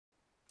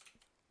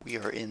We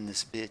are in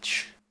this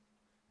bitch.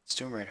 It's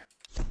Tomb Raider.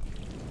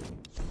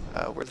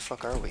 Where the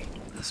fuck are we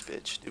in this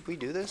bitch? Did we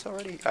do this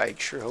already? I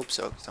sure hope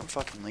so, because I'm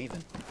fucking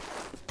leaving.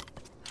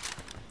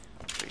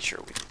 Pretty sure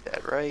we did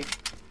that, right?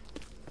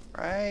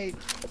 Right?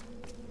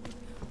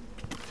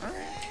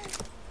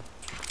 Alright.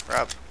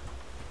 Rob.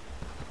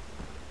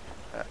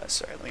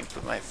 Sorry, let me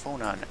put my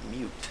phone on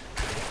mute.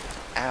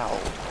 Ow.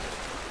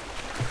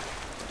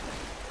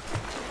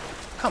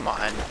 Come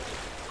on.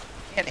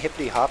 You can't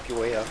hippity hop your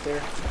way out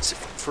there.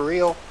 For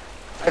real?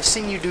 I've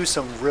seen you do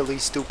some really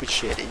stupid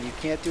shit and you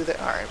can't do that?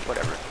 Alright,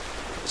 whatever.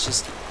 Let's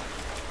just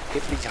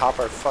hippity hop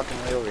our fucking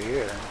way over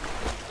here.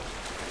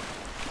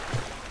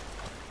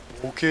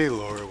 Okay,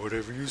 Laura,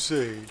 whatever you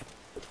say.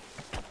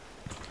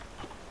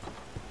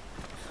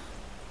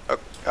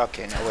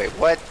 Okay, now wait,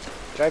 what?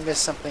 Did I miss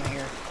something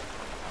here?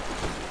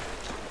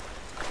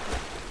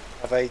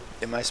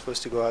 Am I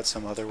supposed to go out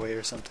some other way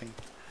or something?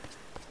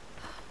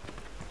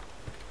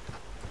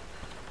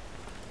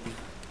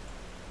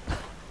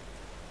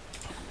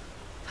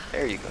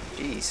 There you go,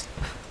 jeez.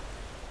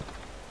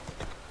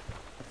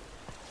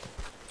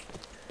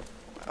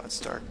 Wow, it's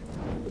dark.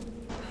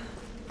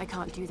 I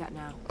can't do that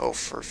now. Oh,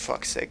 for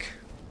fuck's sake.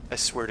 I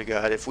swear to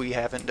God, if we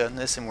haven't done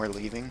this and we're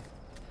leaving...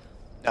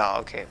 Oh,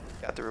 okay,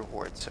 we got the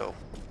reward, so...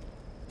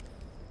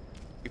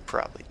 We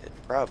probably did,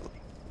 probably.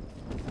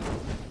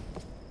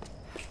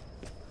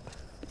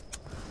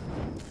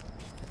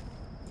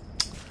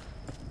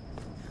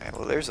 Alright,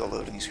 well there's a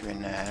loading screen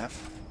and a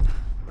half.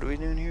 What are we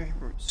doing here?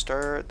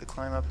 Start the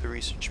climb up the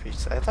research page.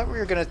 I thought we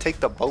were gonna take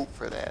the boat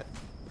for that.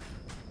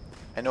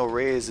 I know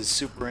Reyes is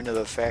super into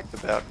the fact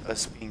about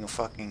us being a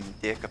fucking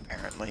dick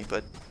apparently,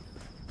 but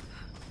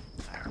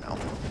I don't know.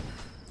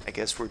 I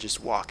guess we're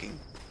just walking.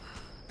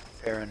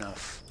 Fair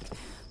enough.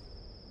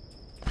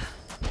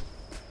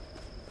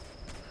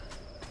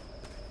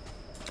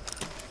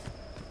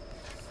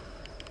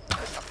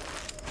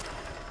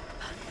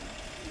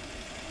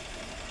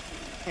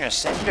 You're a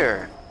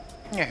cinder.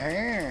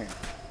 Yeah.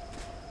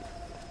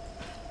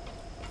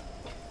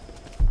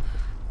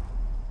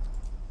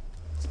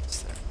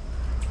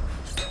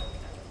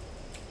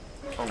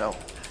 Oh no,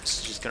 this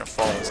is just gonna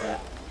fall, isn't it?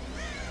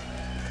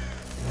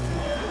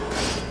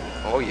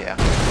 Oh yeah.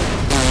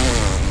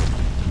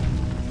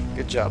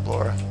 Good job,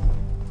 Laura.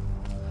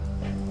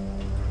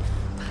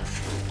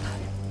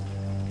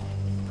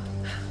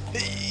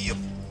 Yep.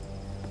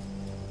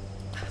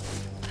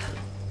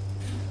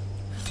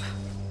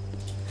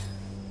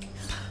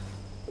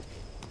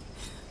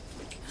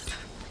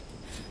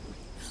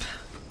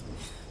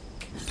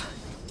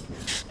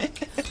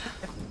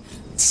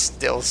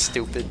 Still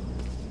stupid.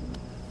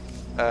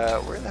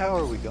 Where the hell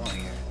are we going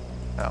here?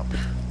 Oh,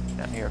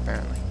 down here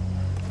apparently.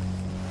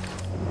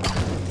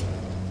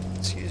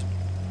 Excuse me.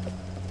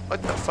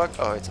 What the fuck?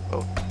 Oh, it's a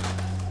boat.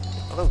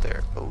 Hello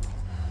there, boat.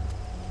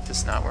 Is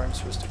this not where I'm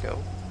supposed to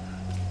go?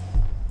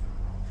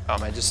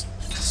 Am I just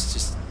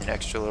an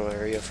extra little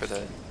area for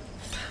the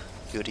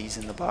goodies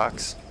in the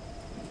box?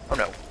 Oh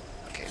no.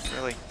 Okay,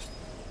 really?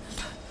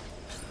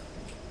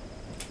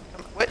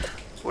 What?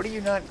 What are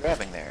you not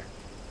grabbing there?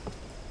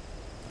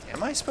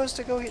 Am I supposed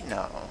to go here?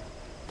 No.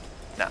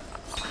 No.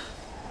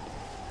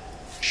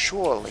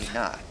 Surely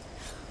not.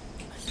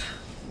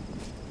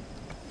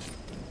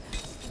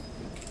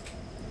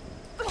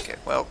 Okay,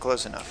 well,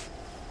 close enough.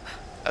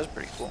 That was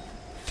pretty cool.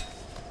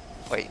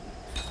 Wait,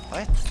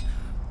 what?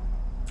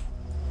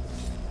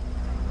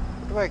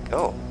 Where do I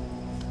go?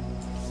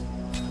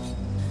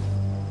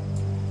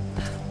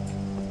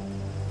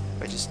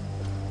 Do I just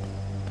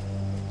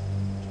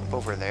jump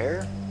over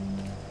there?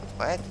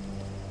 What?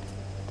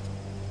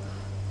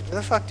 Where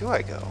the fuck do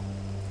I go?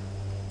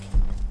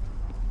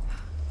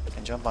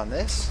 And jump on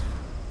this?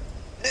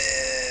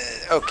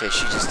 Okay,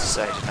 she just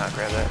decided to not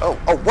grab that. Oh,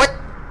 what?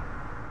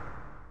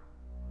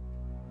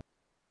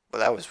 Well,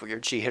 that was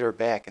weird. She hit her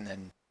back and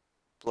then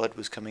blood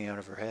was coming out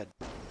of her head.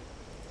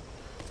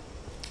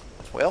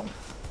 Well,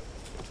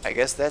 I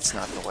guess that's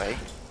not the way.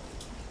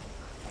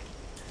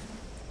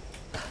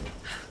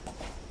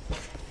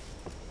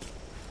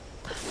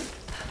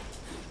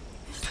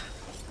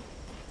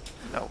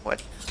 No,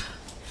 what?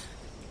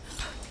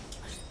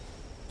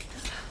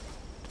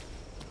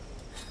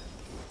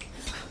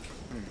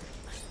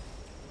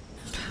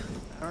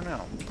 I don't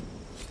know.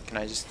 Can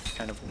I just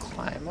kind of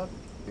climb up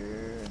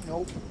here?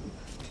 Nope.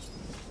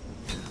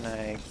 Can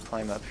I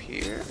climb up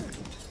here?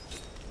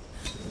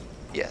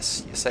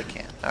 Yes, yes I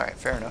can. Alright,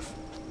 fair enough.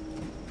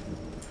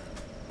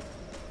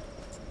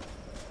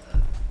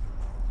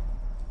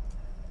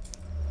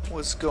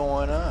 What's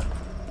going on?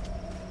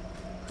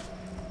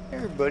 Hey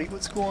everybody,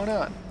 what's going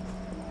on?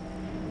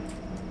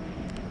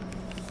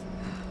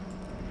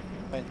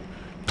 Am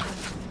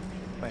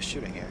I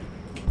shooting here?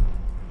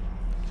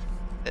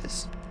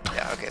 This.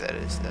 Yeah, okay, that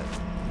is that.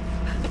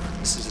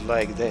 This is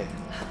like that.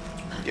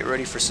 Get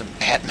ready for some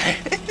Batman.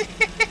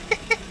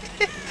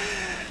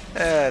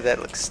 That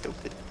looks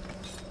stupid.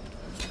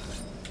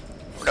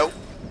 Nope.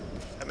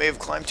 I may have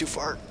climbed too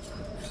far.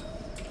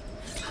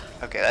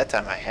 Okay, that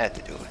time I had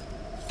to do it.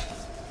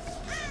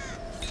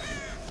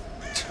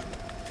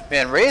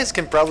 Man, Reyes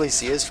can probably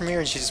see us from here,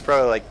 and she's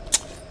probably like,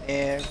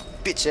 man,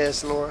 bitch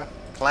ass Laura,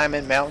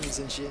 climbing mountains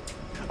and shit.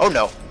 Oh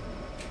no,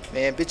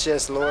 man, bitch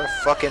ass Laura,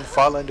 fucking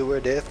falling to her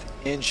death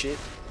and shit.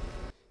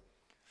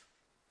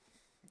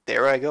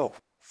 There I go,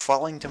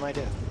 falling to my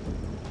death.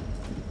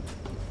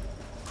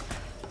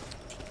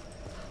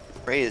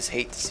 Reyes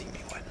hate to see me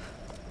win.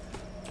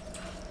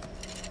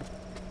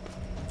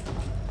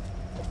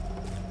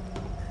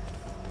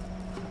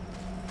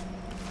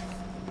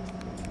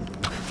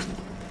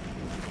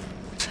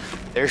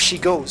 There she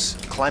goes,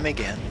 climbing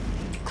again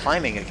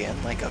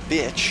like a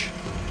bitch.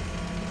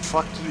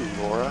 Fuck you,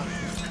 Laura.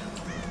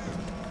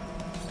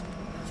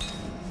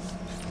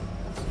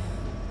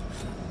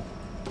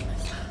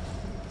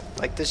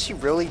 Like, does she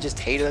really just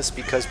hate us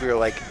because we were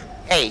like,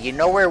 hey, you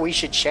know where we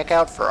should check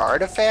out for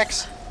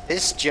artifacts?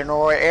 This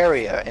general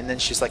area. And then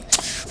she's like,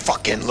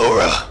 fucking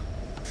Laura,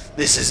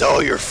 this is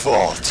all your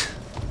fault.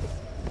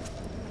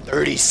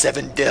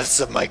 37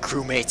 deaths of my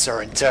crewmates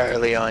are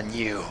entirely on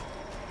you.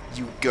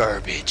 You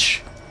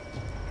garbage.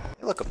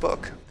 Hey, look, a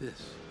book.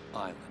 This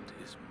island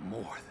is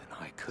more than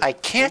I could. I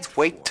can't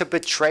wait to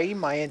betray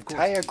my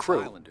entire crew.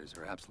 The islanders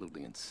are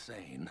absolutely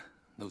insane.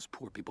 Those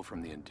poor people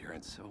from the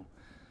Endurance,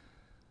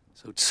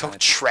 so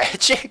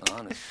tragic.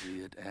 Honestly,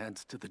 it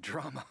adds to the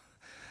drama.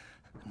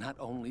 Not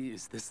only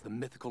is this the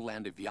mythical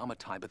land of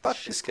Yamatai, but Fuck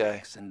the this guy.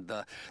 shipwrecks and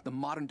the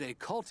modern-day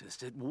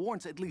cultist. It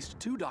warrants at least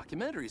 2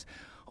 documentaries.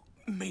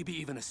 Maybe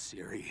even a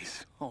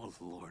series. Oh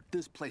Lord,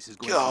 this place is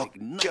going to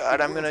make nothing.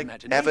 God, I'm gonna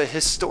have a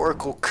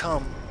historical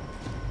come.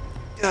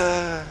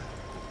 Where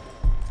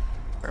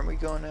are we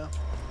going now?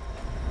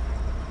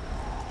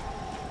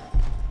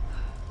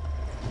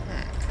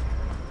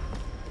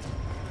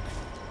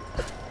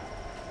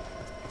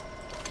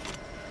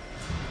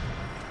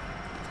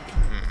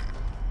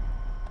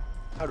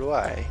 How do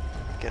I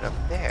get up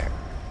there?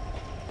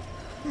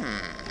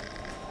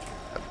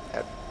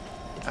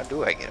 How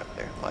do I get up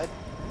there? What?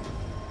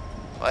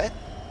 What?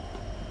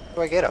 How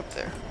do I get up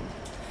there?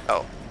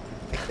 Oh,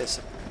 like this.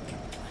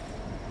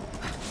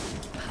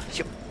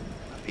 Yep.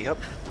 Uppy up.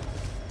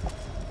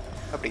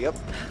 Uppy up.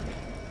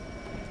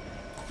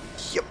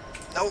 Yep.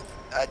 No.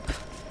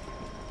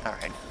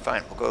 Alright,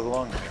 fine. We'll go the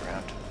long way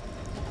around.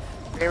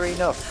 Fair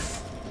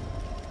enough.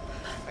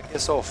 I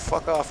guess I'll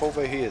fuck off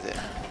over here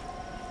then.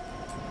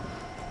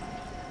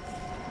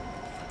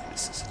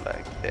 This is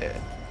like that.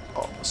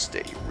 I'ma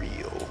stay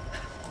real.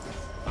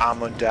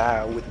 I'ma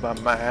die with my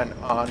mind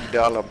on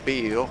dollar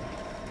bill.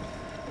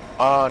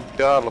 On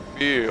dollar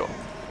bill.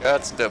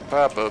 That's the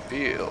Papa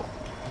pill.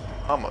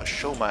 I'ma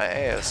show my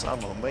ass.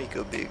 I'ma make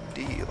a big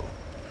deal.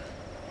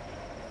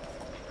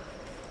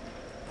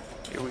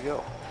 Here we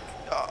go.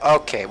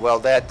 Okay, well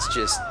that's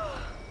just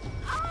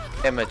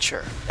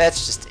immature.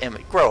 That's just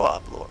immature. Grow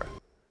up, Laura.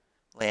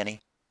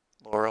 Lanny.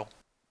 Laurel.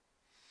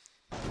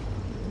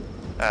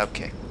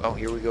 Okay. Oh,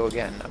 here we go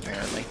again,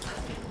 apparently.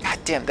 God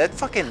damn, that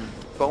fucking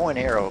bow and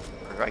arrow,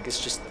 or I guess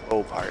just the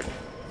bow part,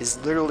 is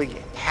literally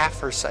half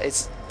her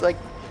size. It's like,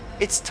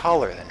 it's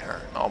taller than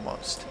her,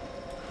 almost.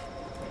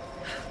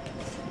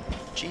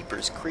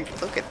 Jeepers creepy.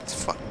 Look at this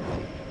fucking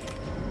thing.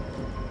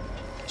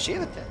 Does she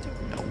have a tattoo?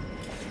 No.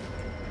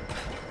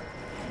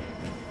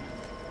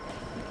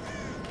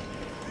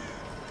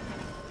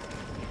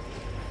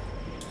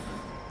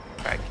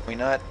 Alright, can we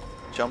not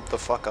jump the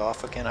fuck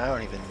off again? I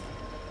don't even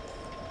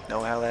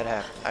know how that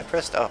happened. I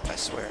pressed up, I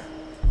swear. It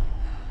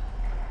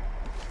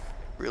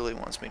really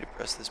wants me to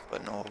press this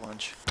button a whole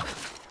bunch.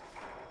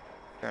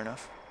 Fair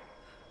enough.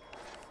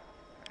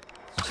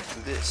 Let's just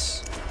do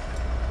this.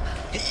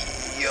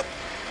 Yep.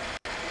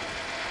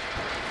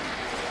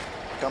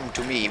 Come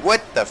to me.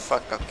 What the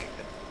fuck? Okay,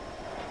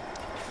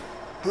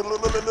 good.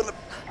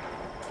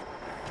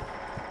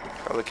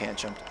 Probably can't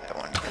jump to that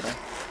one, can I?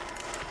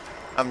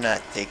 I'm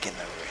not taking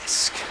the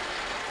risk.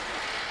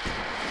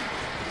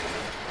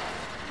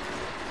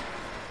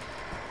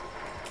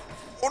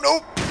 Oh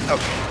no!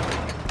 Okay.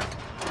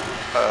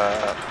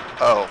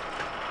 Oh.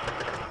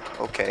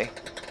 Okay.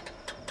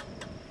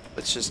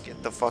 Let's just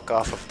get the fuck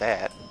off of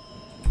that.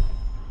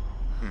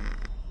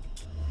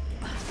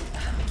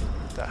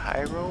 The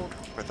high road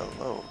or the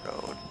low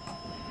road?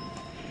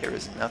 There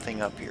is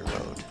nothing up your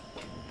road.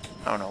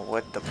 I don't know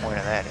what the point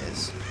of that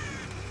is.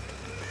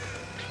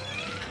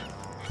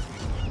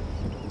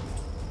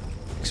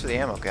 Thanks for the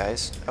ammo,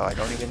 guys. Oh, I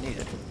don't even need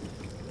it.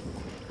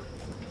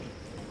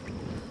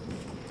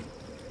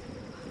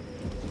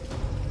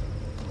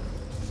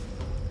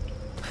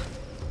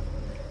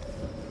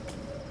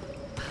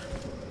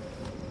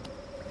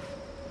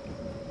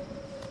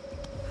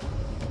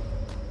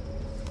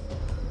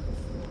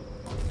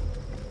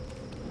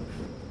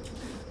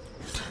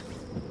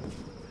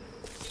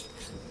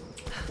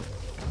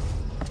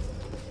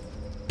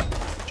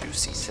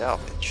 Juicy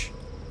salvage.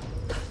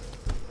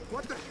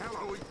 What the hell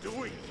are we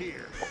doing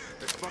here?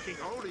 There's fucking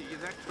Odie in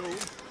that tomb.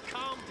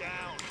 Calm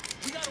down.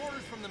 We got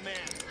orders from the man.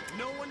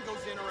 No one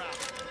goes in or out.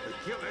 They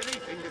kill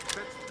anything that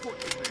sets foot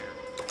in there.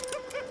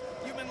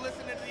 You been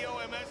listening to the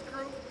OMS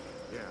crew?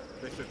 Yeah,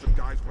 they said some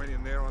guys went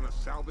in there on a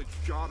salvage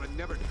job and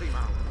never came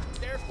out.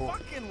 They're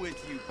fucking with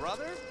you,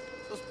 brother.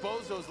 Those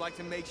bozos like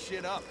to make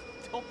shit up.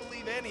 Don't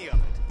believe any of it.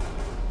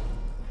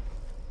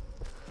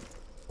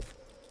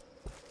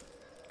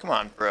 Come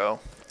on, bro.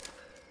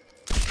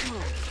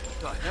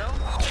 The hell?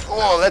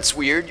 Oh, that's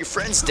weird. Your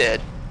friend's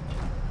dead.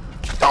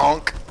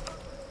 Donk.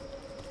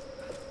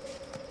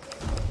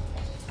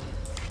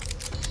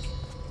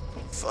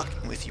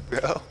 Fucking with you,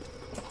 bro.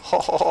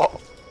 Oh,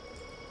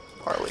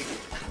 Harley.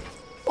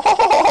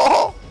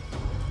 Oh,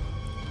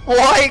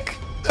 like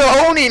the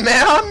Oni,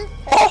 man.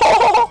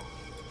 Oh,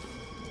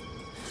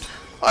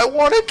 I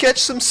want to catch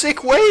some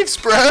sick waves,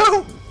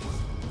 bro.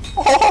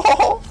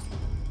 Oh.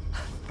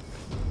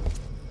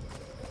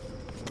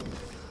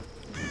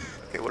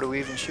 Okay, what are we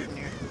even shooting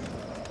here?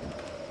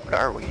 What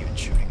are we even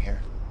shooting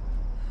here?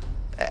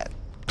 That.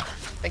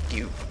 Thank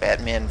you,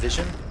 Batman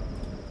Vision.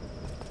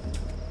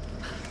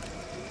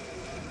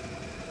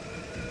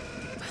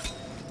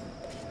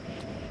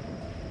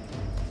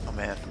 Oh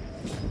man.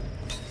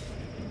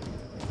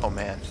 Oh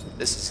man.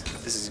 This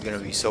is gonna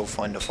be so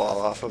fun to fall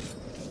off of.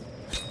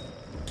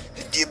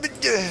 You back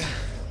there?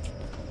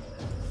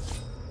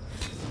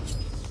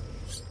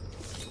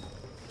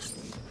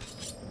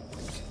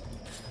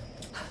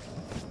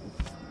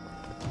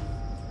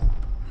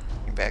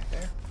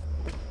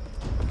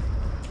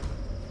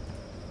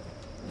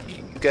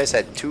 You guys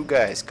had two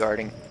guys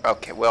guarding.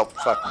 Okay, well,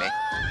 fuck me.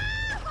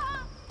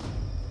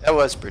 That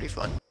was pretty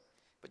fun.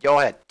 But y'all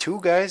had two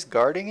guys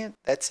guarding it?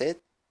 That's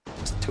it?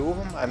 Just two of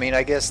them? I mean,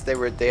 I guess they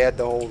had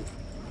the whole,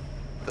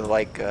 the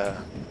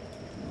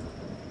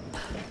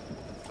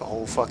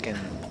whole fucking,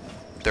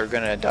 they're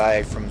gonna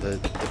die from the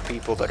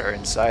people that are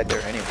inside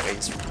there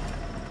anyways.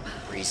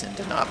 Reason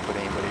to not put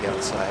anybody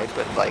outside,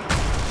 but like,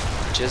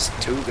 just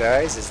two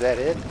guys? Is that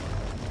it?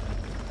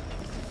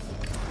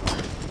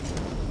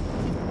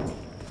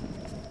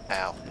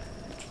 Ow.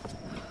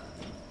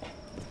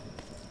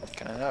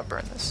 Can I not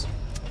burn this?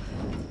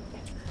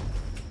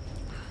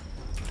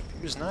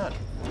 Here's not.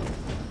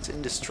 It's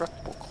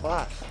indestructible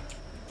cloth.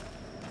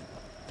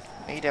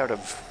 Made out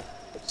of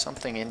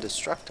something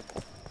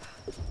indestructible.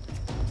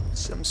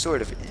 Some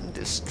sort of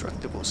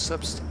indestructible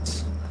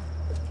substance.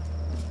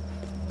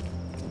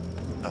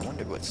 I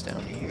wonder what's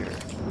down here.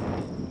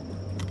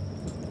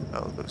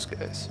 Oh, those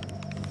guys.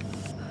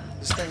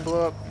 This thing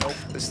blow up? Nope.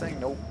 This thing?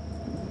 Nope.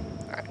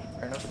 Alright,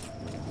 fair enough.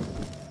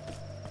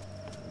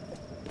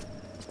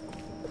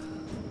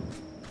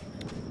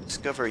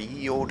 Discover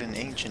ye old and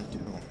ancient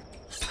tomb.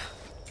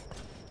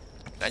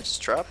 Can I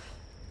just drop?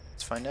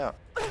 Let's find out.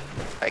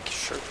 I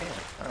sure can.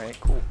 Alright,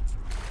 cool.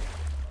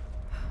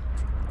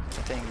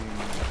 Anything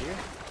here?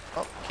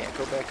 Oh, can't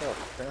go back up.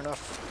 Fair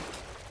enough.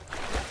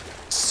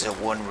 This is a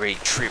one-way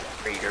trip,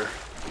 Raider.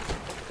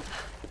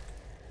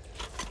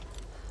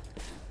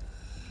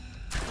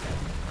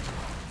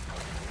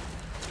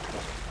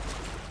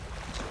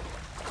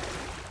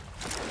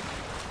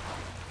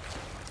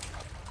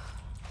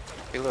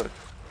 Reload.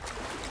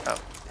 Oh,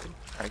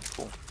 alright,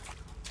 cool.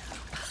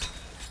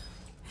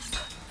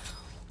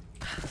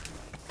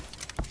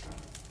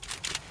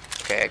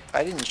 Okay,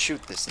 I didn't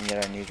shoot this and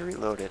yet I need to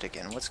reload it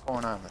again. What's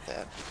going on with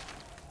that?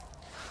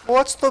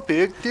 What's the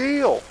big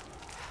deal?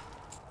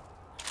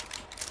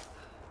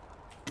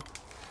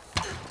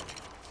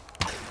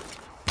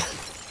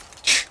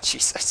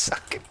 Jeez, I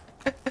suck.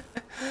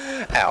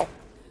 Ow.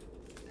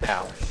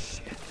 Ow.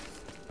 Shit.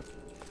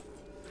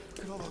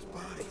 Look at all those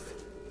bodies.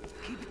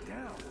 Keep it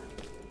down.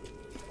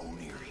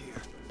 Only are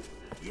here.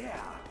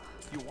 Yeah.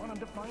 You want them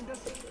to find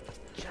us?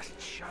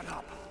 Just shut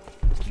up.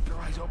 Keep your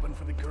eyes open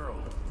for the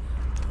girl.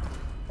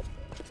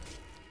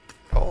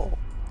 Oh.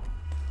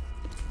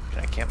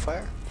 Can I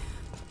campfire?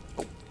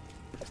 Oh.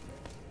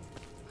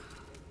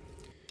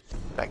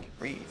 I can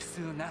read.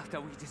 Soon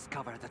after we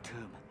discovered the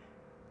tomb,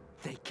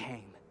 they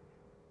came.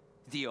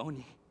 The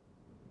Oni.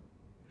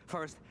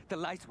 First, the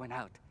lights went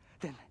out.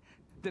 Then,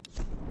 the...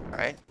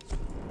 Alright.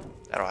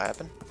 That'll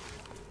happen.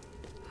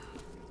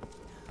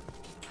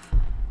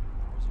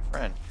 Where's your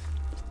friend?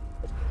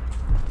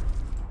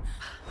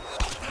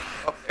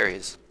 Oh, there he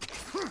is.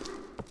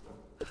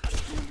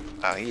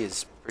 Wow, he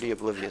is pretty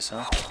oblivious,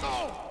 huh?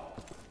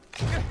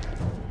 Hey,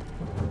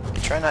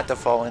 try not to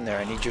fall in there.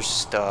 I need your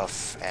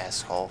stuff,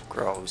 asshole.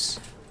 Gross.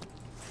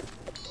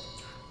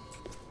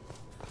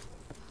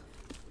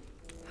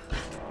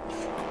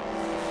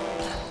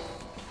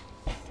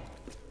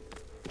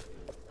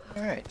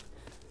 Alright.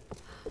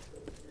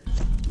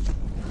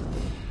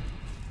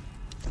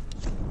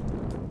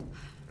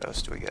 What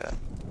else do we got?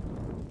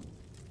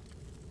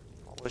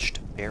 Polished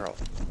barrel.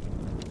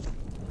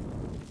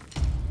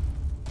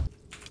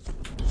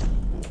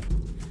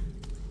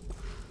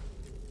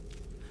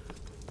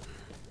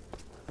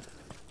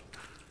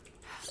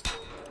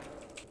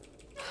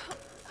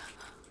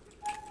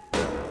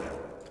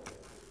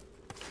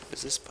 What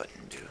does this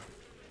button do?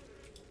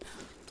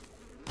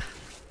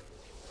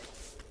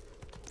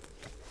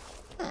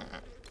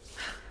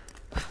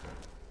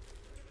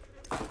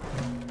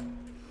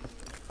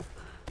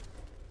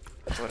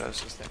 What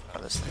else is there? Oh,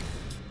 this thing.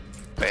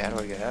 Wait, how do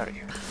I get out of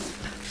here?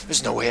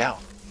 There's no way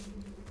out.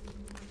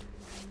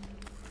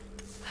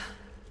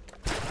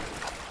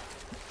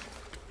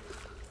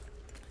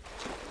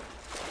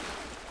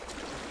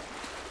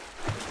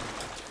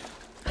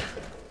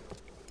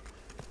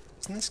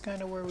 Isn't this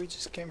kind of where we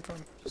just came from?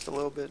 Just a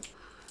little bit?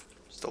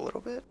 Just a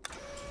little bit?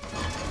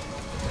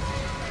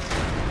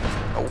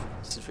 Oh,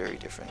 this is very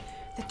different.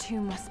 The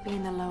tomb must be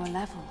in the lower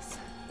levels.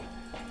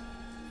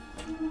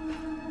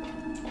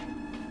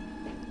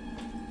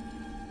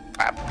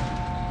 Crap.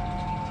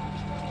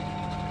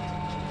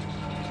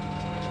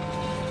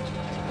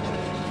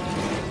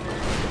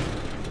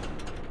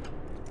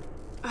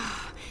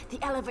 The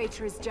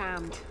elevator is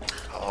jammed.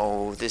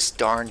 Oh, this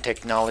darn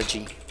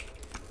technology.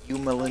 You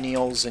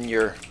millennials and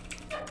your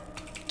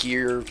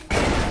gear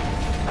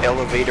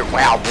elevator.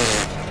 Wow.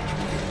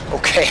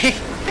 Okay.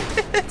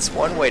 It's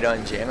one way to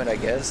unjam it, I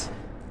guess.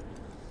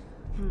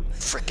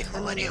 Frickin'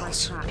 I'm on the right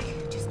millennials. track.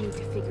 Just need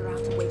to figure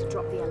out a way to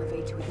drop the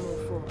elevator with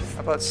more force.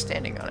 How about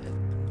standing on it?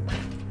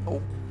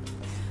 Oh.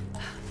 I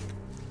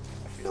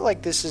feel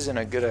like this isn't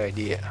a good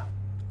idea.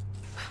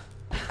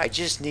 I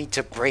just need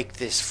to break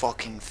this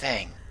fucking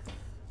thing.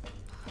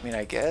 I mean,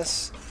 I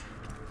guess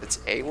it's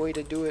a way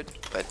to do it,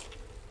 but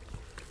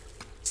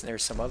isn't there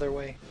some other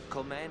way?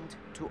 Command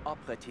to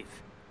operative.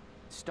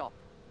 Stop.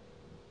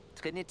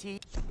 Trinity.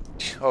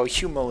 Oh,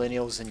 you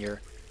millennials and your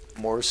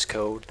Morse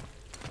code.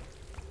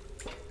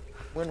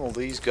 When will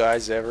these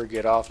guys ever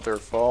get off their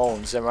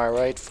phones? Am I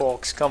right,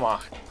 folks? Come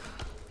on.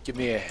 Give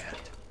me a hand.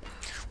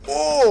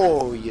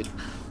 Whoa, you...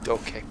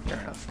 Okay, fair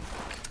enough.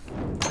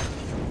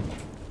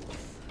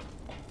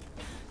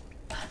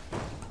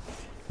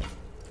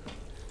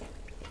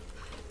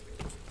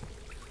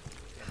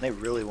 And they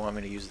really want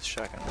me to use the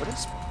shotgun. What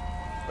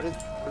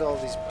do all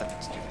these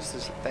buttons do? Is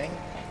this a thing?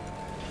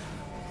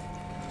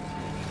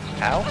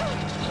 Ow?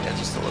 Yeah,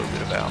 just a little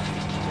bit of ow.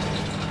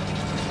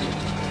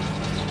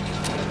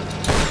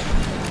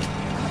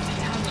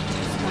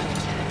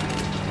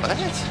 What?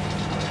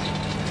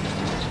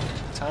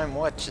 Time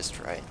what just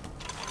right?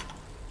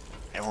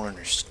 I don't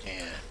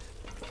understand.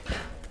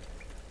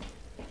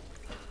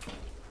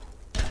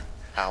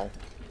 Ow.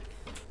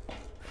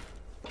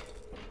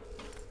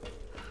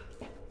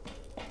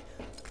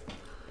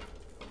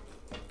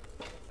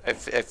 I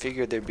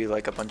figured there'd be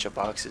like a bunch of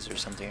boxes or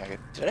something.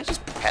 Did I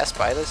just pass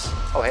by this?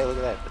 Oh, hey, look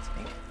at that. That's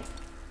neat.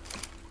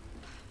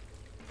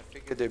 I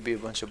figured there'd be a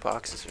bunch of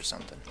boxes or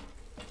something.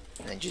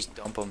 And then just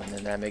dump them and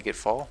then that make it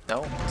fall?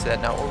 No? Is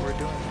that not what we're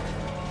doing?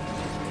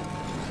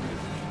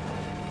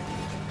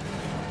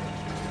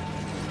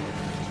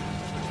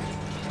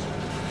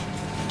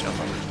 Jump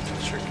on it.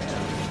 Sure can.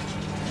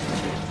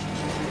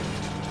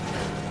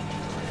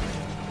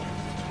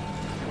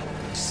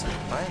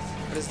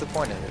 What is the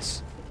point of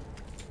this?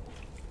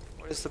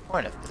 What is the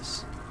point of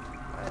this?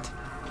 What?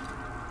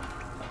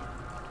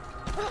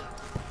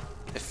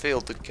 I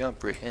failed to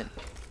comprehend.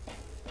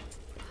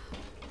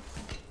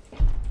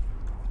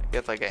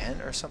 Get like a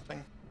hint or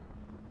something?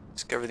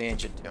 Discover the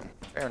ancient tomb.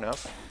 Fair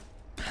enough.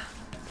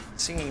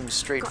 Seems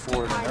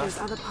straightforward got to pry enough.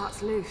 those other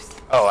parts loose.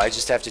 Oh, I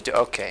just have to do.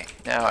 Okay,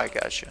 now I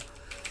gotcha.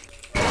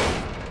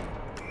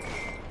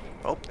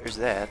 Oh, there's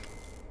that.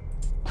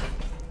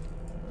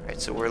 Alright,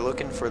 so we're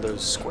looking for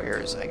those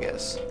squares, I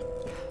guess.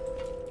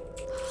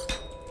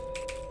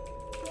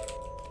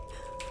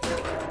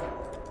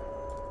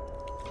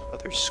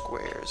 Other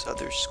squares,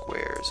 other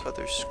squares,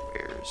 other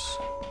squares.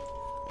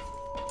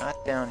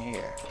 Not down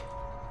here.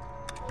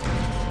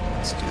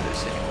 Let's do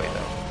this anyway,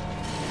 though.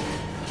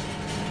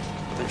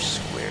 Other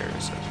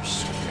squares, other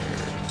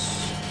squares.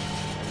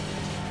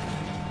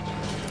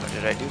 Oh,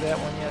 did I do that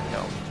one yet?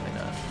 No, probably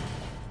not.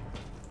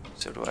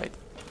 So do I...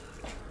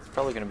 It's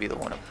probably going to be the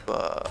one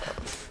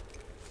above.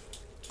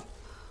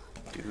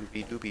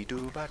 Doobie doobie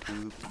dooba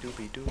doobie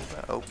doobie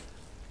dooba. Oh,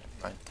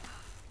 fine.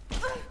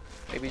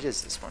 Maybe it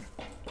is this one.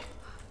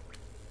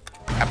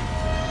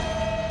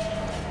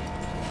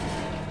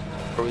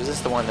 Or was this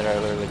the one that I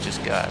literally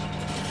just got?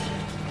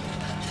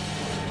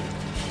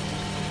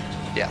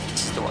 Yeah,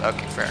 this is the one.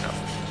 Okay, fair enough.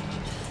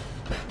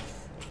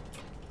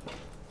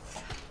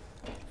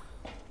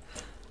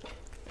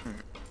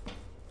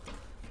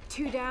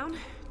 2 down,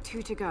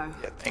 2 to go.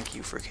 Yeah, thank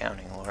you for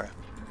counting, Laura.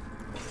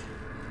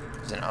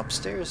 Is it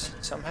upstairs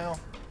somehow?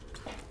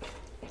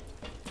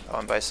 Oh,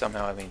 and by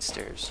somehow I mean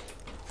stairs.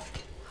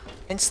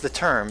 Hence the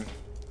term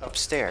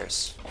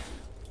upstairs.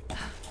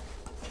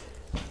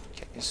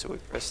 Okay, so we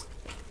press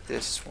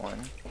this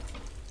one.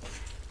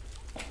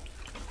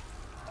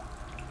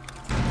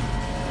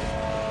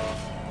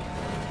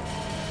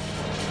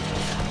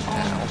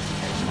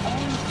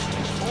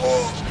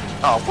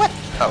 Oh, what?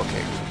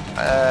 Okay.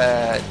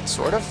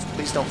 Sort of.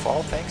 Please don't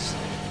fall, thanks.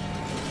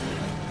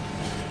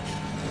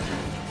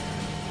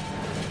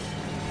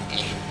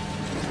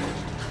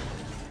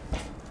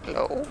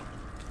 Hello?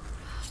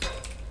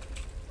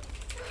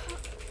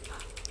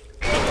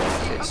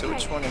 Okay, so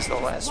which one is the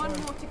last one?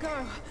 One more to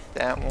go.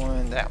 That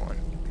one, that one.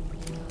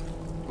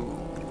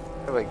 Ooh,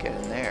 how do I get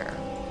in there?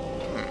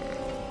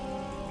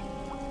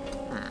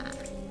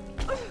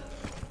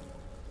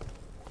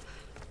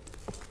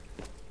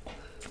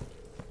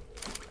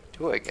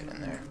 Do I get in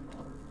there?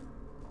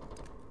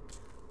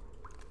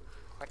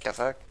 What the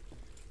fuck?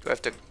 Do I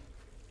have to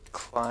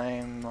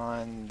climb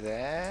on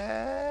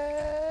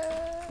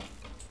that?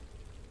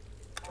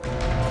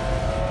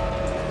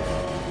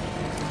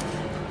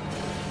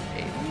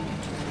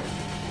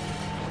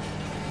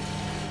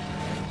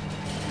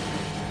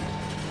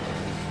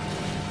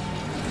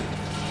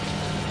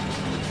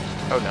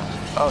 Oh no.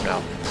 Oh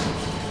no.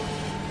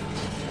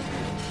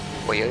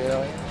 Wait,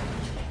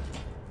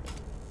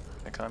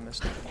 I kind of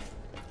missed it.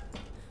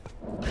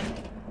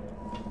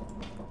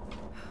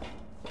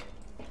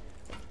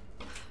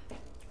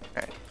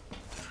 Alright.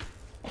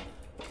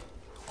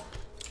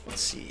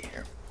 Let's see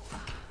here.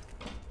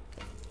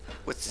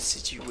 What's the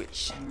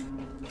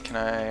situation? Can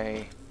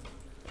I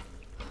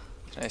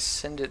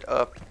send it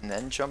up and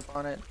then jump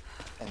on it?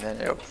 And then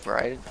it'll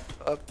ride it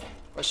up?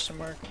 Question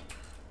mark?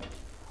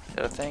 Is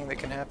that a thing that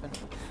can happen?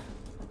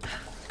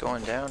 It's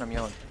going down, I'm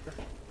yelling.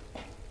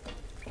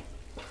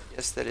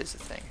 Yes, that is a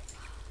thing.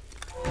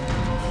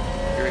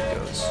 Here it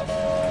goes.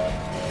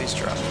 Please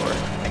drop for it.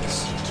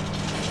 Thanks.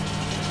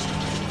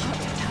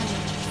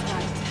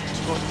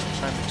 What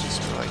time to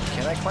just go like,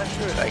 can I climb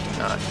through it? I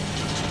cannot.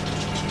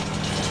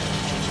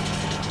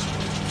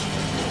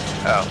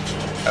 Oh,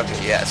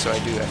 okay, yeah, so I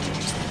do have to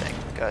use the thing.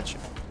 Gotcha.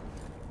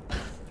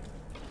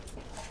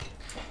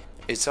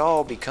 It's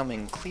all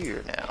becoming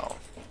clear now.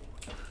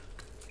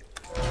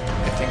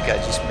 I think I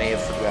just may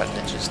have forgotten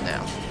it just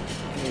now.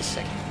 Give me a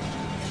second.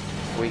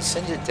 We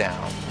send it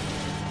down.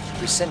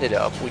 We send it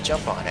up. We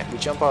jump on it. We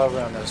jump all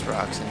around those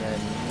rocks, and then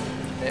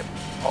it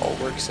all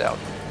works out.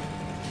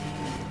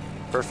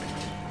 Perfect.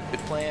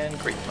 Good plan.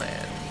 Great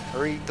plan.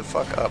 Hurry the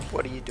fuck up.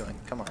 What are you doing?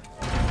 Come on.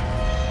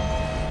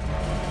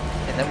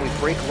 And then we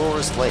break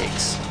Laura's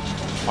legs.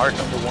 Part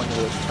number 1 of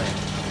the plan.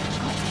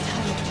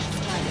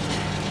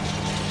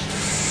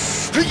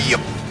 Yep.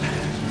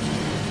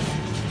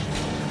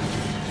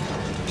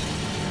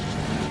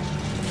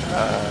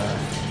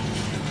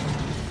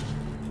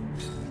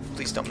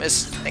 Please don't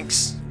miss.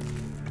 Thanks.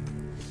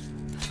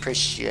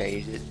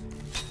 Appreciate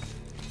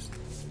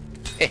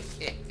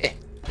it.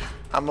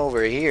 I'm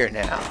over here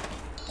now.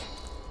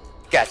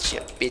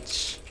 Gotcha,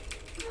 bitch.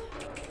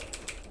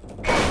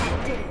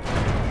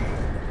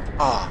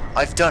 Ah,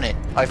 I've done it.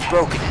 I've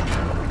broken it.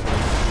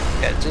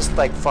 Yeah, just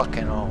like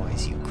fucking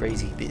always, you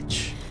crazy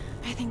bitch.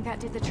 I think that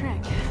did the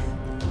trick.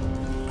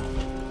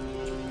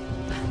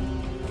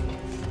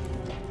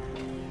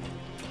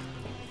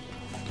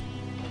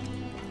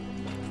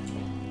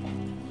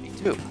 Me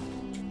too.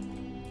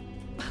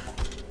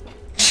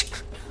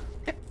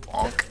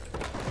 Bonk.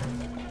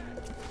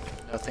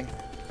 Nothing.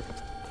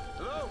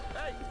 Hello?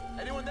 Hey,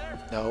 anyone there?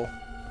 No.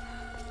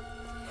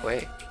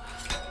 Wait.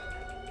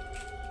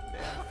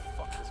 Man,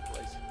 fuck this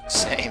place.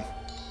 Same.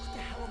 What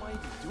the hell am I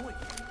even doing?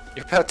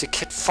 You're about to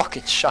get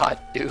fucking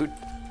shot, dude.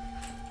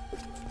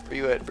 Where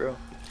you at, bro?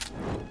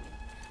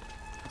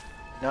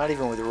 Not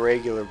even with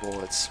regular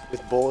bullets.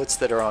 With bullets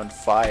that are on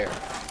fire.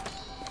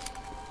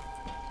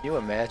 Can you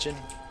imagine?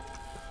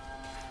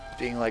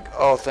 Being like,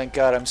 oh, thank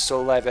God I'm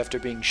still alive after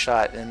being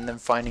shot, and then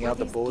finding out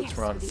the bullets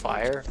were on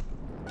fire?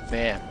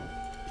 Man,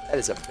 that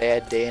is a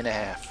bad day and a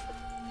half.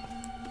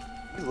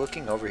 Are you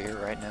looking over here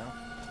right now?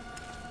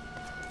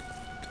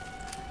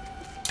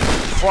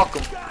 Fuck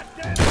him!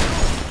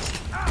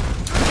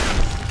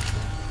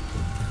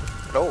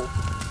 No.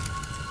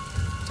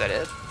 Is that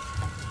it?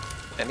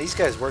 And these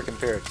guys work in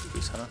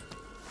parakeets, huh?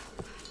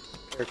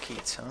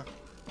 Parakeets, huh?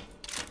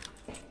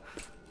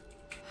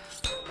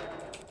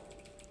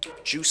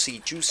 Juicy,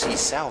 juicy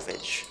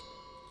salvage.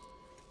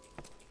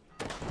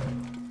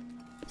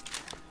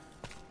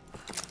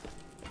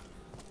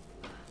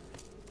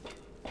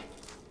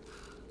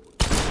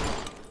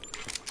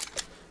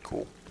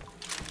 Cool.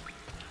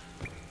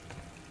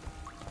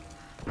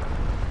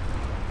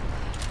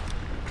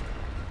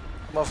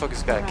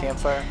 Motherfucker's got a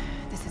campfire.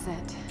 This is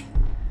it.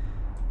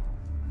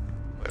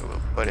 Wait,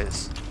 what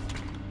is?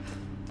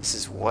 This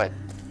is what?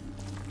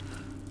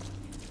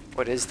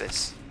 What is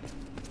this?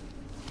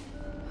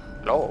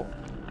 Hello?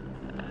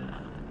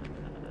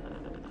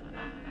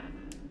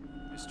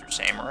 Mr.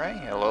 Samurai,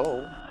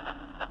 hello?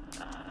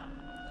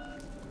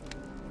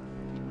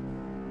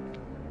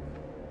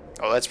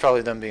 Oh, that's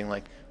probably them being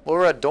like,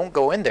 Laura, don't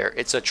go in there.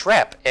 It's a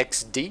trap,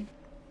 XD.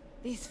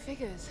 These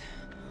figures.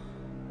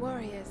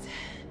 Warriors.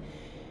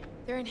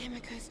 They're in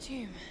Himiko's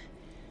tomb.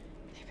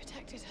 They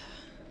protected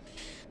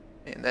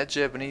her. And that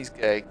Japanese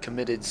guy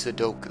committed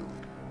Sudoku.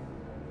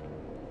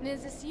 And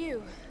is this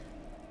you?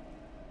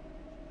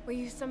 Were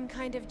you some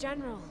kind of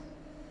general?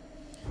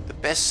 The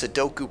best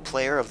Sudoku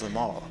player of them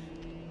all.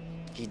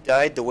 He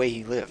died the way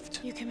he lived.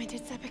 You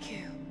committed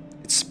seppuku.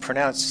 It's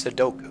pronounced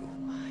Sudoku.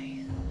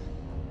 Why?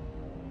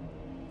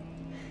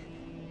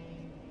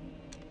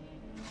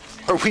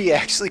 Are we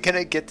actually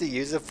gonna get to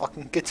use a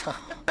fucking guitar?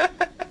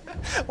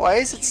 Why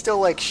is it still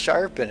like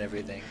sharp and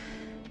everything?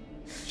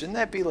 Shouldn't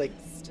that be like...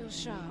 Still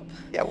sharp.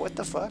 Yeah, what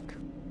the fuck?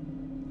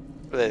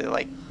 Are they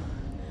like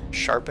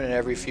sharpen it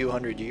every few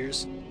hundred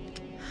years?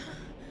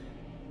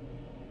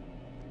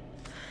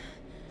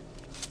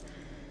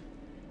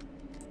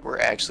 We're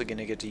actually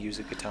gonna get to use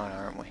a katana,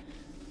 aren't we?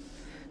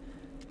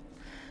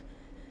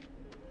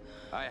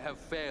 I have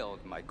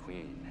failed, my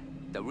queen.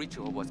 The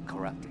ritual was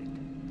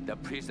corrupted. The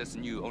priestess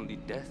knew only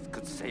death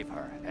could save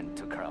her and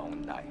took her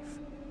own life.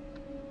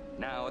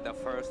 Now the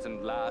first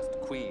and last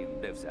queen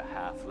lives a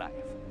half-life,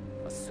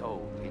 a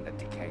soul in a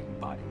decaying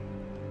body.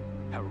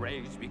 Her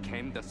rage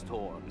became the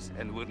storms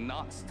and would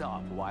not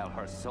stop while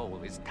her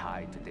soul is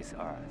tied to this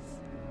earth.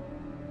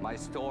 My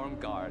storm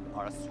guard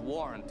are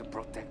sworn to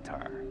protect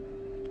her.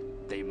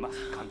 They must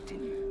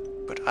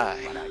continue. But I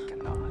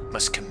cannot.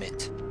 must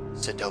commit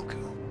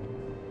Sudoku.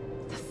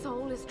 The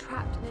soul is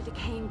trapped in a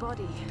decaying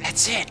body.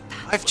 That's it!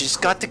 I've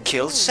just got to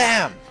kill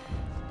Sam!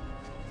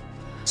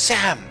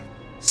 Sam!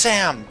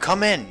 Sam,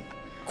 come in!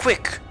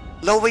 Quick!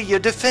 Lower your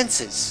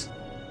defenses!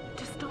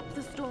 To stop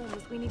the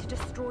storms, we need to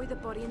destroy the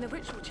body in the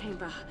ritual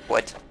chamber.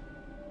 What?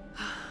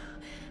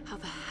 How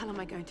the hell am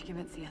I going to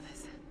convince the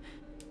others?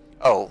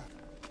 Oh.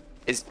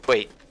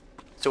 Wait.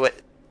 So what?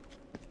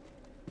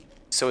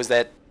 So is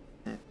that...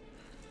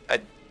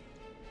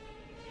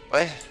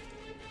 What?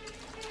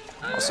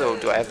 Also,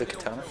 do I have the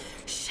katana?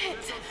 Shit!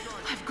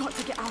 I've got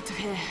to get out of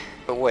here.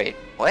 But wait,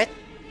 what?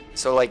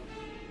 So like,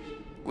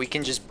 we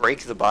can just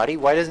break the body?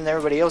 Why doesn't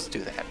everybody else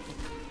do that?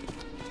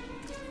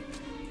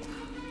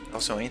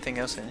 Also, anything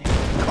else in here?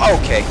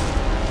 Okay.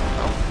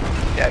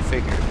 Oh, yeah, I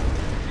figured.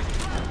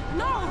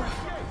 No!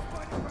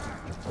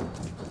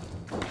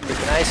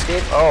 Can I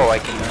escape? Oh, I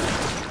can.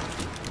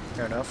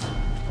 Fair enough.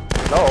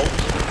 No.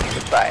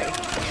 Goodbye.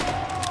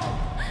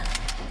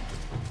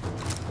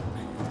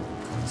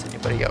 Is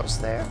anybody else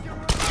there?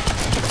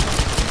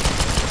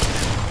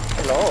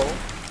 Hello?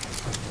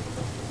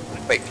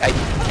 Wait, I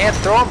can't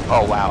throw him?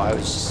 Oh wow, I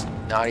was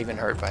not even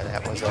hurt by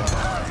that, was I?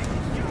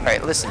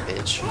 Alright, listen,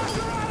 bitch.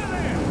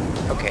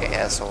 Okay,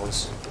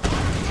 assholes.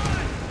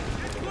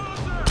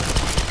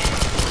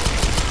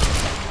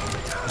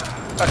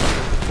 Fuck.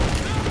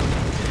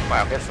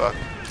 Wow, get fucked.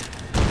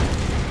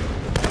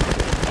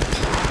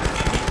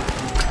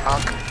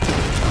 Honk.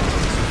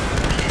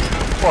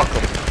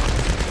 Welcome.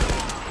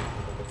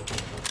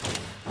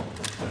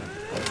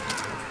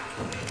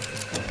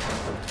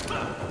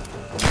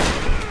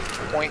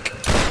 Boink.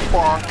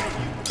 Bonk.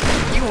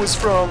 You was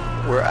from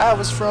where I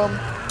was from.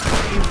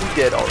 You be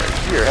dead already.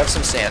 Here, have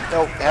some sand.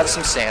 No, have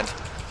some sand.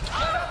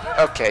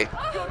 Okay.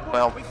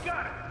 Well,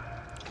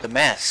 the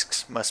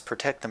masks must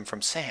protect them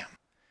from Sam.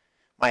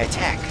 My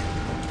attack.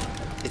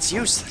 It's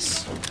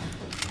useless.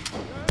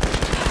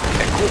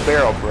 A cool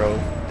barrel, bro.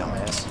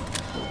 Dumbass.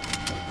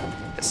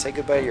 Let's say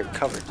goodbye to your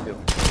cover, too.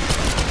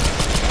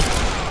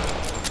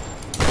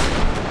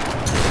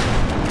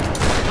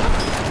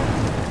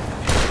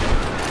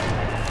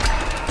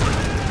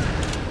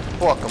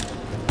 Welcome.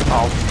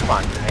 Oh, come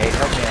on. Hey,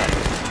 help me out.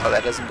 Oh,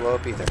 that doesn't blow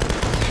up either.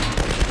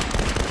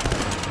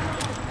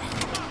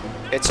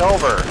 It's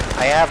over.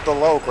 I have the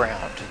low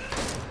ground.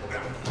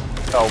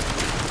 Oh,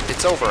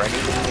 it's over. I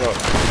need to reload.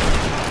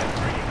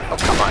 Oh,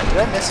 come on. Did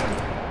I miss him?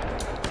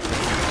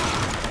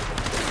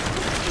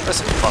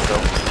 Listen, fucko.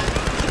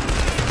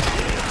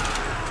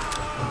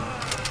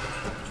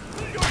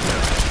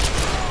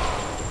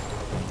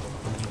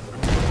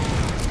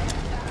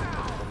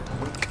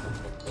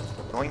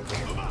 Boink.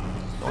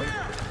 Boink.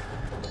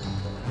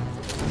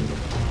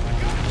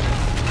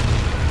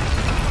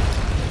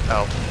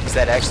 Oh, is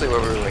that actually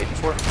what we were waiting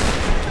for?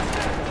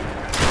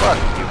 Fuck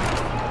you.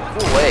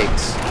 Cool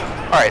legs.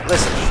 Alright,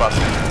 listen, fuck.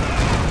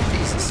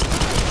 Jesus.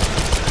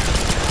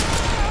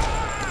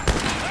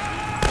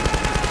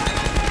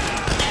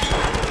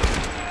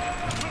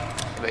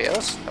 Anybody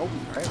else? Nope.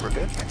 Alright, we're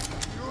good.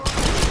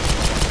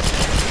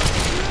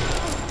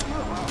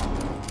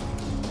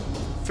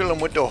 Fill him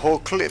with the whole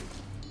clip.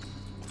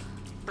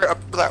 Blah,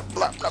 blah,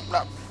 blah, blah,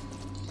 blah.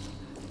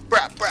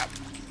 Blah, blah.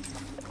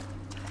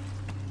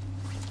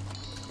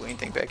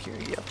 Anything back here?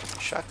 Yep.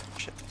 Shotgun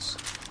shells.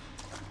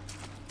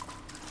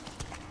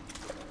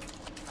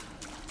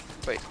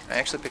 Wait, can I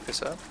actually pick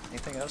this up?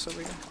 Anything else over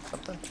here?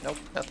 Something? Nope,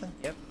 nothing?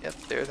 Yep, yep,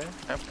 there.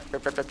 Nope.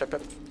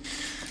 Yep.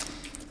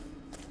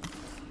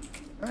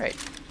 Alright.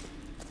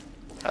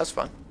 That was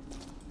fun.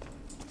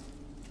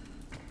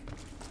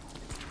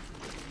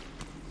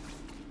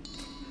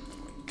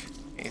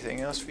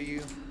 Anything else for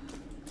you?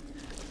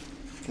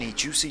 Any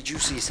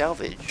juicy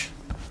salvage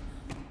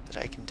that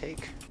I can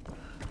take?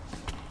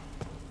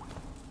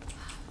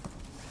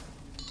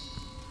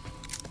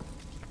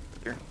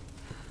 Here.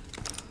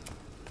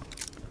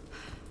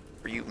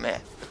 For you,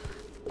 Matt.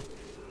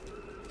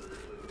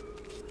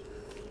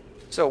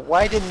 So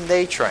why didn't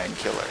they try and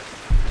kill her?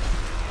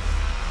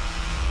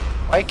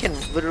 Why can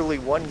literally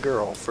one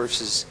girl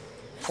versus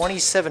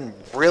 27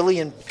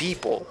 brilliant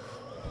people?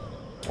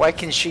 Why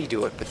can she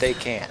do it, but they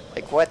can't?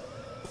 Like what?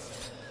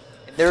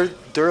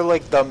 They're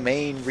like the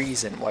main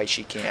reason why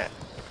she can't.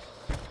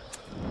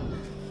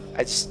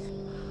 I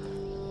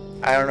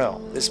don't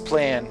know. This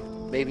plan,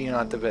 maybe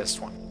not the best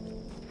one.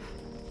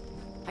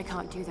 I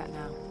can't do that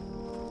now.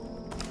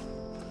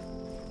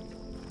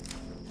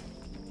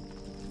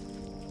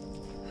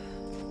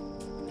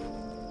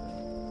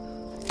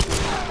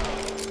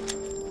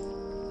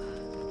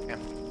 Yeah.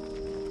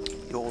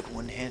 The old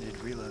one-handed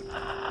reload.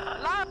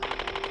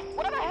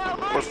 What the hell?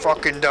 We're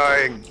fucking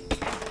dying.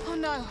 Oh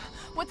no!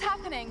 What's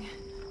happening?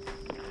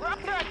 We're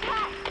under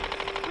attack!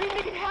 We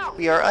need help!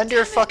 We are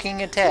under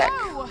fucking attack.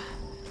 No!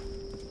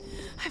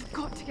 I've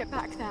got to get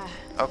back there.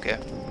 Okay.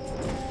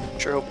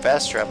 Sure hope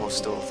fast travel is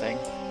still a thing.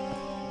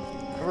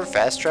 Remember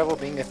fast travel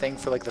being a thing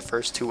for like the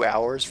first 2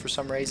 hours for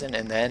some reason,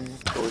 and then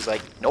it was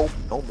like, nope,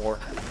 no more.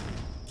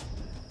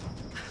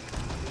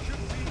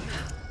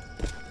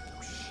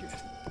 Oh shit.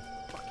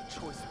 Fucking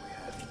choice we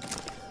had.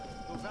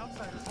 Those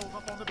outsiders hold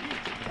up on the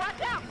beach.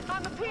 Watch out!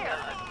 On the pier!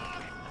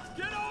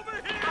 Get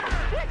over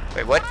here!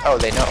 Wait, what? Oh,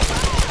 they know.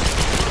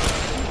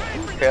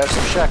 Okay, I have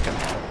some shotgun.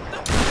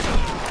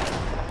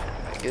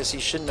 I guess he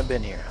shouldn't have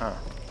been here, huh?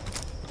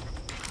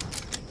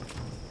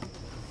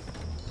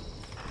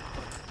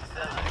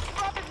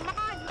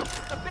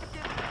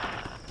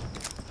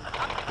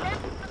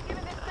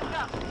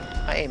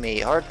 I am a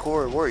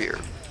hardcore warrior.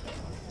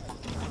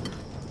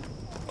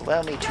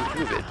 Allow me to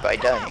prove it by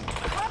dying.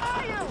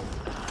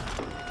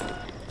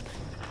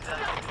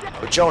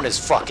 Oh, Jonah's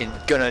fucking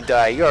gonna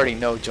die. You already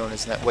know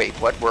Jonah's not. Wait,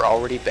 what? We're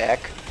already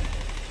back?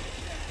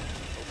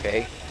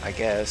 Okay, I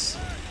guess.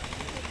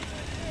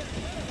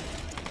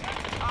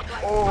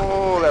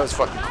 Oh, that was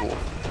fucking cool.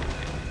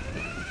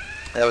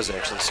 That was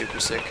actually super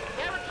sick.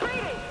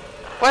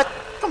 What?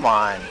 Come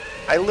on.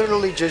 I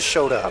literally just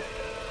showed up.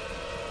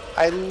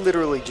 I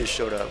literally just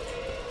showed up.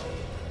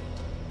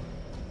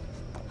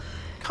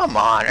 Come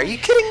on, are you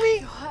kidding me?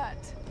 You hurt.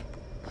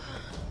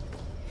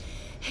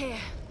 Here.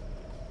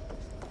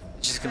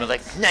 Just gonna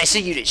like, nice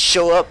of you to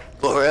show up,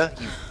 Laura,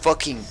 you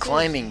fucking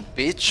climbing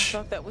bitch. I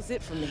thought that was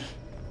it for me.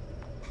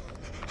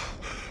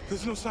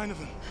 There's no sign of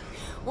them.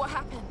 What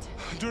happened?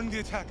 During the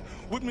attack,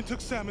 Whitman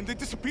took Sam and they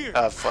disappeared.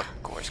 Fuck,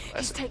 of course, He's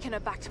classic. taken her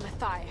back to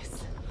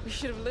Matthias. We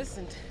should have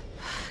listened.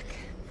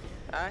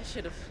 I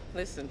should have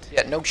listened.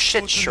 Yeah, no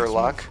shit,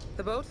 Sherlock.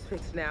 The boat's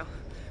fixed now.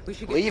 We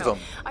should get Leave help.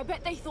 him. I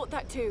bet they thought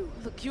that too.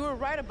 Look, you were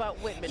right about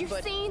Whitman, You've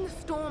but seen the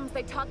storms.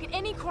 They target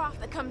any craft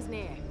that comes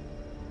near.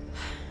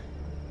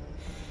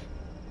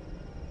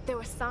 There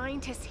were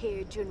scientists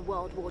here during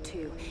World War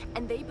II,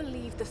 and they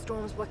believed the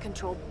storms were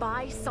controlled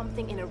by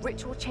something in a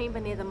ritual chamber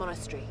near the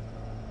monastery.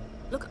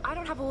 Look, I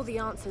don't have all the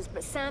answers,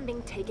 but Sam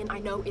being taken, I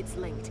know it's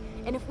linked.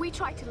 And if we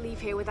try to leave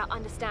here without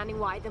understanding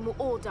why, then we'll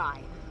all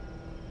die.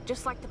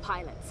 Just like the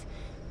pilots.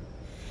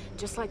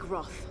 Just like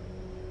Roth.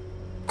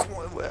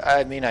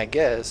 I mean, I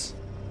guess.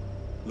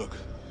 Look.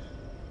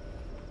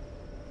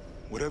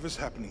 Whatever's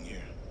happening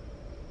here.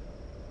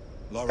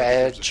 Laura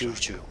Bad deserves a shot.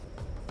 juju.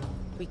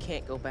 we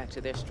can't go back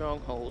to their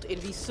stronghold.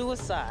 It'd be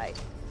suicide.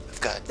 I've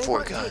got They 4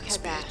 won't take guns,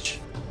 her there. bitch.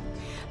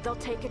 They'll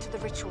take her to the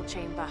ritual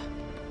chamber.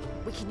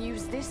 We can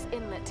use this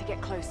inlet to get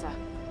closer.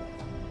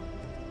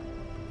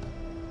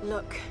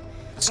 Look,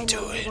 Let's I know do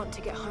you it. want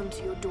to get home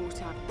to your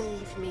daughter.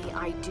 Believe me,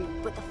 I do.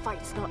 But the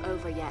fight's not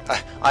over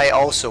yet. I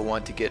also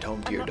want to get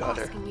home to I'm your not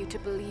daughter. asking you to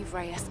believe,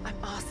 Reyes. I'm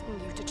asking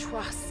you to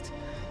trust.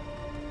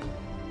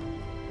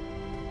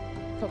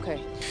 Okay,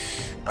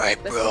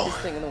 Alright, let's bro. get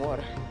this thing in the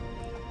water.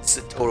 It's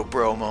the total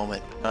bro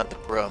moment, not the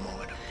bro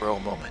moment. A bro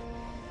moment.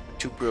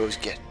 2 bros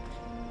get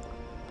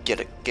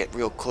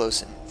real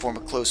close and form a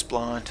close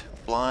bond.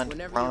 Whenever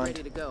you're Blonde.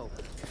 ready to go,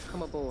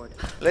 come aboard.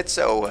 Let's.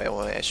 Oh, well,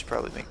 I should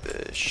probably make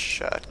the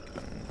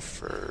shotgun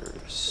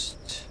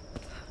first.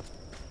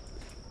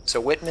 So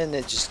Whitman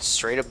had just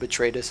straight up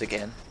betrayed us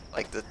again,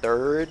 like the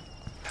 3rd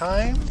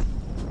time.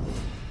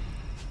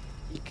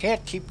 He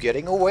can't keep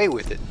getting away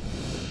with it,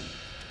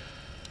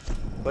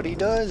 but he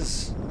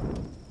does.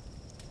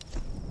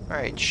 All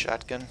right,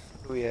 shotgun.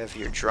 What do we have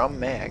here? Drum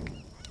mag.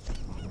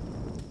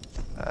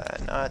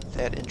 Not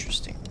that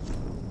interesting.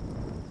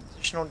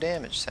 Additional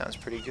damage sounds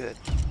pretty good.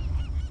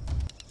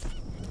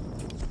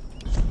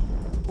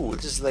 Ooh,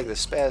 this is like the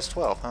Spaz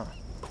 12, huh?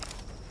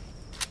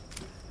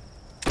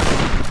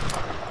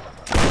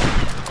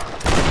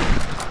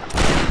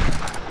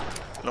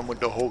 Hit him with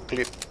the whole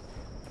clip.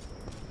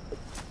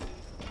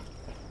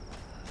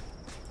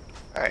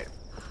 Alright,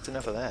 that's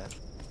enough of that.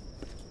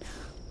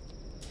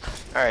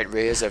 Alright,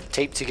 Reyes, I've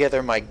taped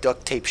together my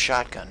duct tape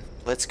shotgun.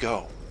 Let's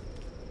go.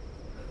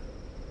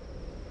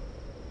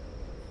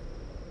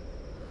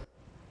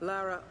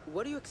 Lara,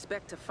 what do you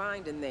expect to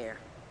find in there?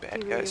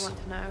 Bad You really guys.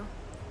 want to know?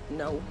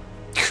 No,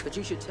 but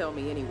you should tell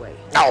me anyway.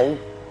 No!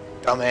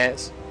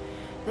 Dumbass.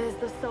 There's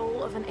the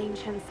soul of an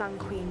ancient Sun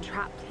Queen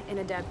trapped in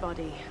a dead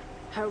body.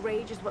 Her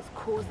rage is what's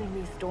causing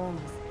these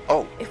storms.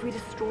 Oh. If we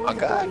destroy My the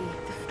God. body,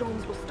 the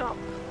storms will stop.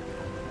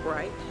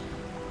 Right?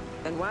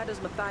 And why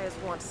does Matthias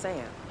want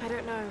Sam? I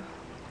don't know.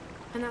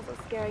 And that's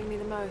what's scaring me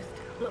the most.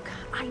 Look,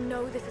 I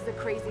know this is a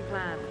crazy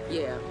plan.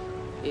 Yeah,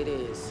 it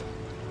is.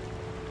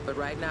 But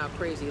right now,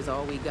 crazy is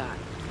all we got.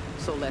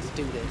 So let's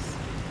do this.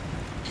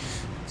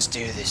 Let's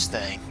do this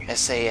thing.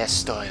 SAS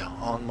style.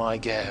 On my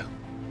go.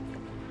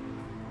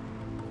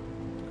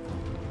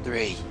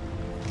 3,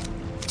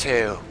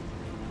 2,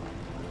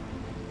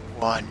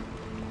 1.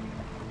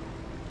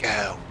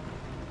 Go.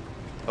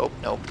 Oh,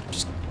 nope.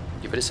 Just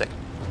give it a second.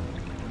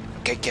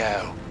 Okay,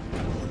 go.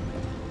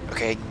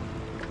 Okay.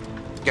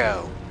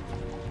 Go.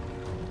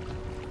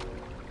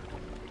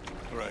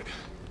 All right.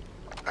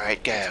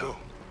 Alright, go. Go.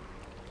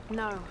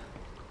 No.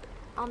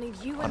 I'll need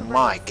you On and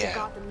my Reyes to gal.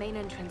 guard the main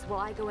entrance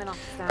while I go in off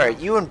the Alright,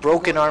 you and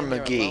Broken Arm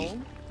Going in there McGee,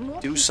 alone? More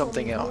do people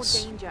something mean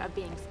else. More danger of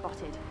being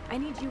spotted. I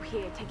need you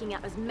here taking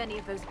out as many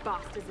of those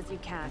bastards as you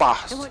can.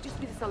 Bast. It won't just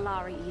be the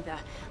Solari either.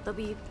 There'll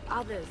be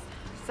others.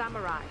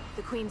 Samurai,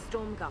 the Queen's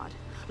Storm Guard.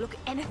 Look,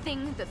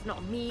 anything that's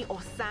not me or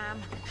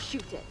Sam,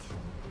 shoot it.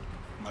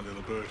 My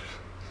little bird.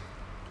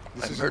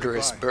 My isn't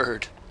murderous goodbye.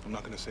 bird. I'm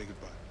not gonna say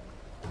goodbye.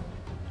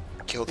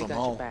 Kill We them got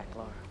all. your back,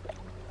 Laura.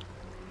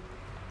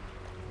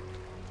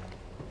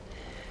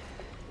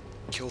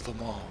 Kill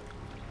them all.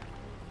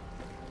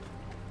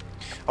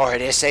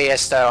 Alright,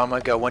 SAS style. I'm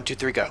gonna go. 1, 2,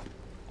 3, go.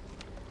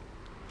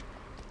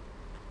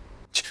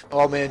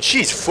 Oh man,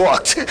 she's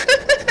fucked.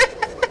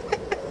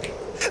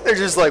 They're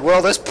just like,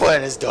 well, this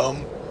plan is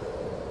dumb.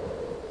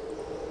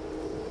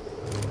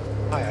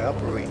 High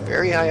up, are we?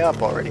 Very high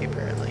up already,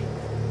 apparently.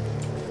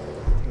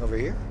 Anything over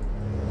here?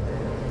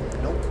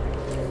 Nope.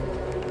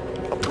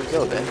 Up we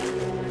go then.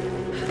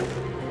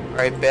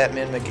 Alright,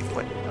 Batman McGee.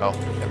 What? Oh,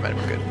 never mind,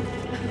 we're good.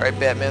 Alright,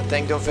 Batman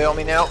thing, don't fail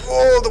me now.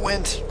 Oh, the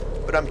wind!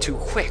 But I'm too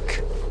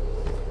quick.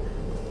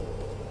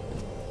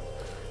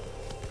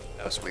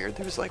 That was weird.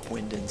 There was like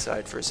wind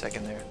inside for a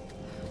second there.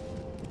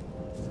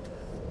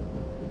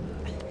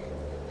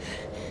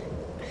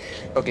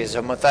 Okay,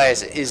 so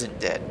Matthias isn't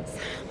dead.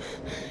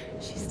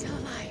 She's still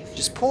alive.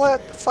 Just pull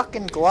out the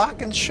fucking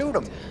Glock and shoot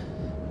him.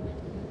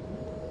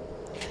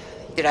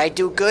 Did I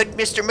do good,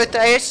 Mr.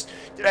 Matthias?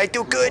 Did I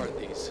do good?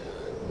 These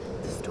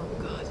The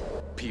Storm Guard.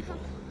 people.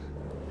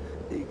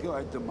 They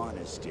guard the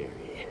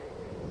monastery.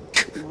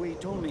 They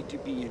wait only to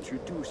be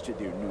introduced to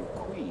their new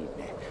queen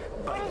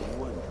by the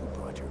one who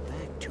brought her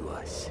back to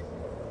us.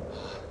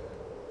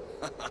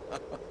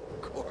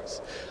 Of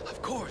course.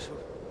 Of course.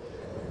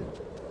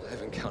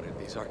 I've encountered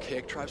these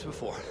archaic tribes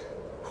before.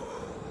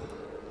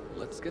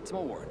 Let's get some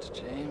awards,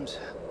 James.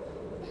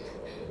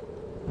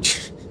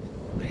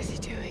 What is he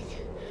doing?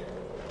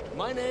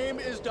 My name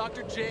is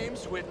Dr.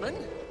 James Whitman.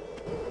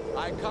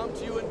 I come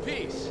to you in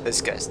peace.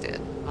 This guy's dead.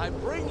 I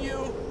bring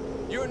you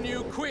your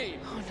new queen.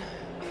 Oh no.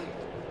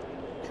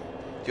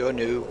 Your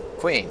new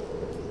queen.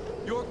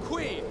 Your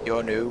queen.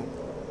 Your new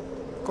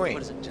queen.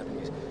 What is it in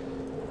Japanese?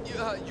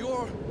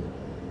 Your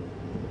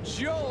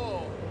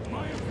Joe.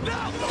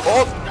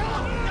 Oh!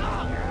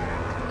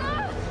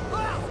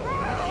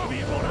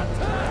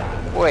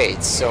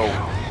 Wait, so...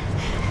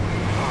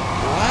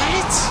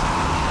 What?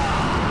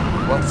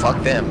 Well,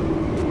 fuck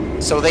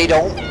them. So they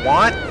don't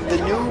want the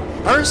new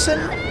person?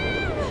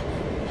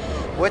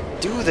 What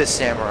do the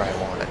samurai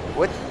want?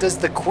 What does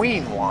the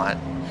queen want?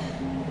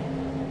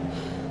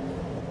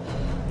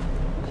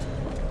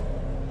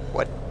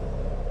 What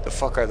the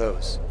fuck are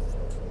those?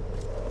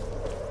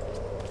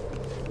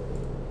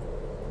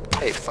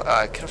 Hey,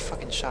 I could have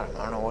fucking shot him.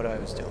 I don't know what I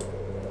was doing.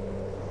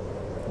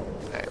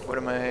 Alright, what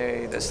am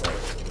I... this thing.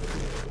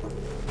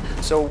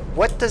 So,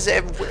 what does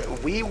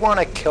we want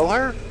to kill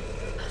her?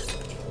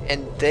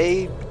 And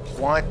they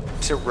want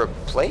to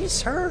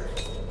replace her?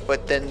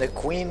 But then the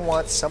queen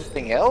wants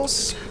something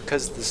else?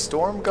 Because the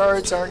storm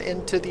guards aren't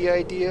into the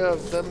idea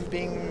of them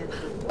being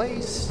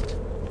replaced?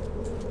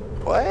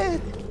 What?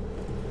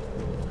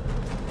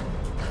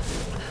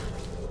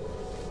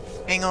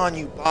 Hang on,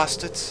 you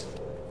bastards.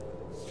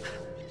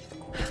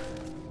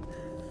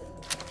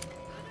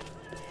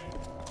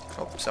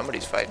 Oh,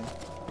 somebody's fighting.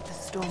 The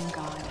Storm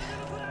Guard.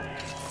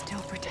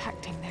 Still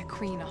protecting their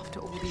queen after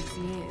all these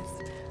years.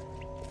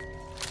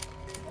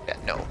 Yeah,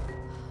 no.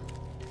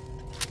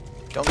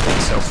 Don't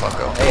think so,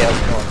 fucko. Hey, how's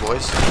it going,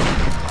 boys?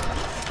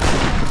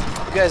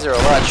 You guys are a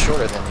lot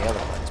shorter than the other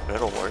ones, but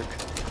it'll work.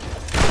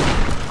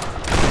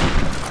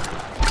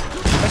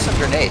 Try some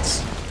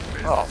grenades.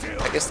 Oh,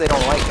 I guess they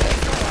don't like that.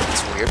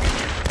 That's weird.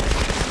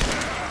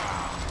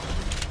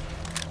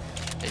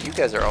 Yeah, you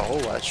guys are a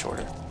whole lot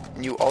shorter.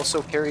 And you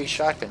also carry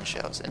shotgun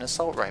shells and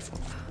assault rifle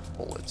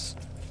bullets.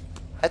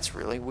 That's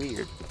really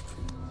weird.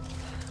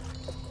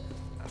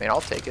 I mean,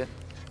 I'll take it.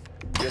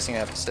 I'm guessing I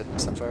have to set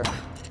this on fire.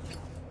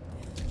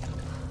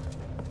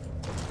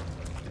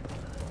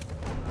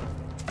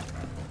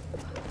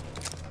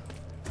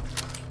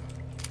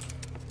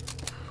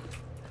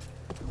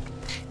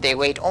 They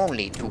wait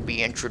only to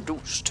be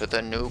introduced to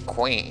the new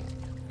queen.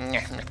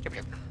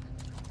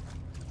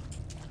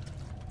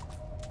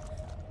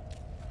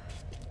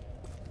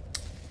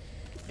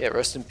 Yeah,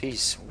 rest in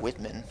peace,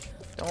 Whitman.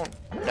 No.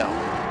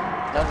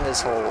 None of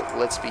this whole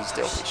let's be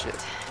stealthy shit.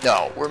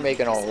 No, we're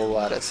making a whole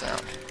lot of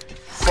sound.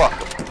 Fuck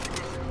 'em.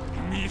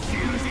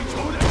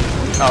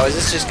 Oh, is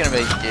this just gonna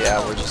be... Yeah,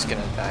 we're just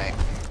gonna die.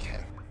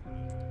 Okay.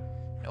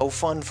 No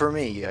fun for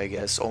me, I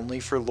guess. Only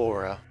for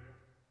Laura.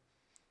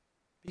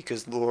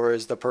 Because Laura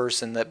is the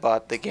person that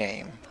bought the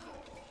game.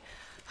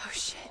 Oh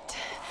shit.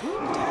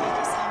 Don't make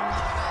it sound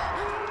loud.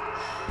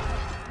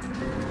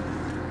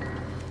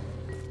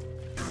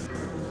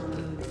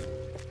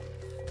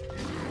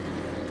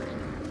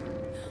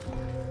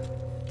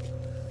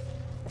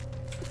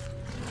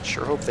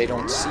 Sure hope they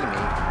don't see me.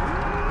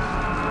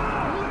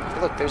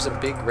 Hey, look, there's a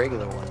big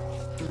regular one.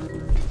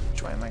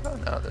 Which way am I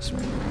going? Oh, this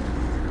way.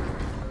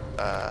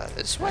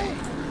 This way?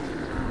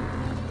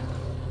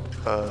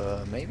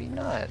 Maybe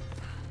not.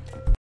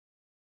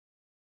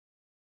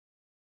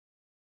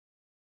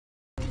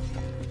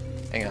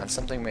 Hang on,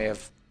 something may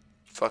have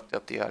fucked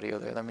up the audio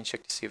there. Let me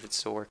check to see if it's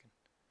still working.